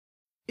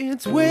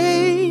It's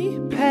way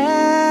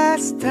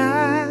past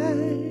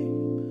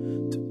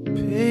time to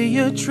pay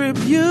a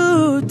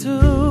tribute to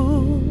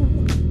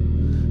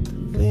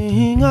the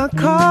thing I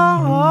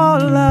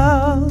call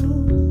love,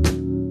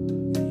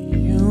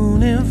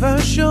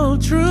 universal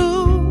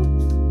truth.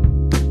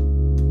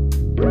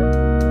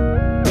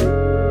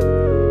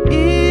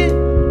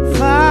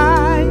 If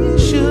I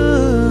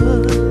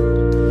should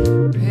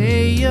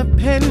pay a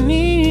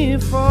penny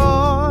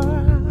for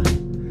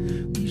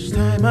each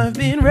time I've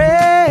been rescued,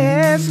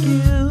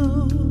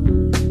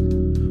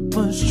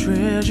 much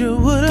treasure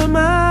would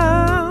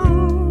amount.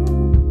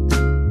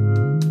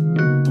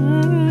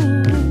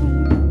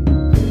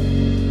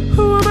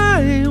 Who am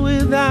I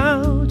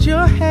without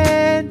your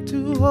hand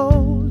to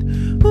hold?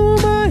 Who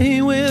am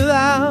I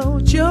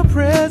without your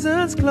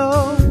presence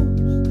close?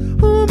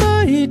 Who am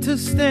I to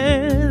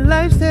stand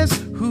life's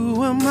test?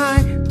 Who am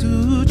I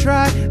to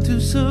try to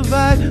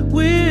survive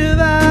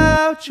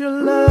without your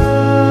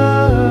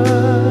love?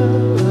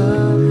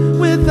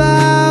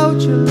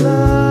 Without your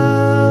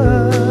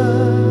love,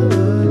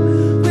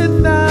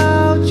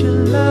 without your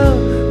love,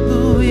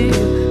 who is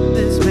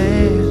this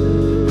man?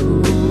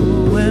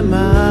 Who am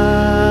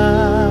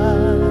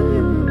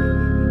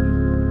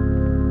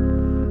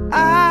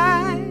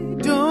I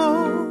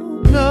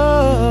don't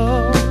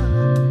know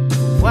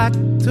what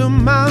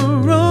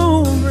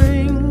tomorrow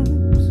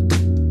brings.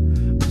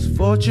 This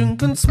fortune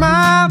can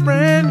smile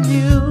brand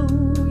new,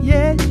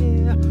 yeah,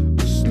 yeah.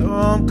 A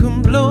storm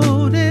can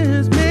blow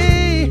this me.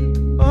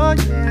 Oh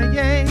yeah,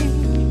 yeah.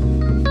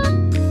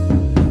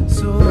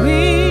 So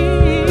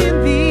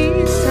in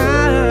these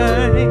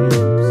times,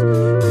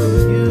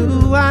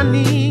 you I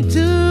need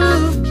to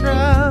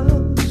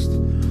trust.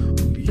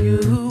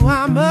 You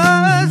I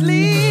must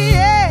lean,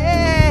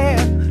 yeah,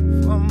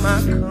 for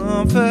my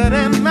comfort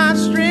and my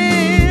strength.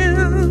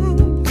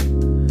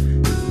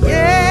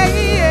 Yeah,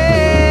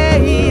 yeah,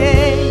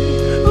 yeah.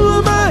 Who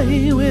am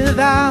I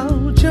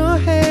without your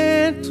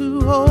hand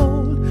to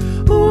hold?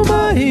 Who am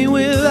I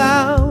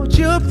without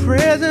your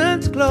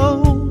presence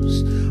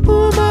close?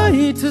 Who am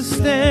I to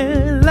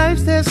stand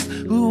life's test?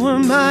 Who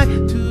am I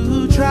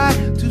to try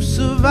to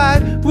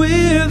survive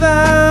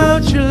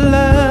without your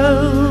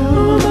love?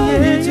 Who am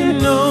I to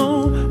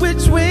know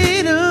which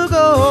way to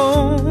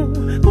go?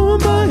 Who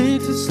am I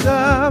to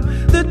stop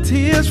the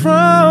tears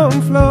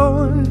from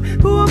flowing?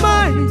 Who am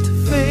I to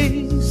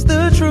face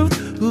the truth?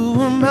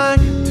 Who am I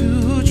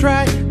to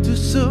try to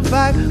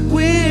survive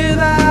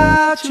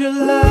without your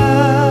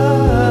love?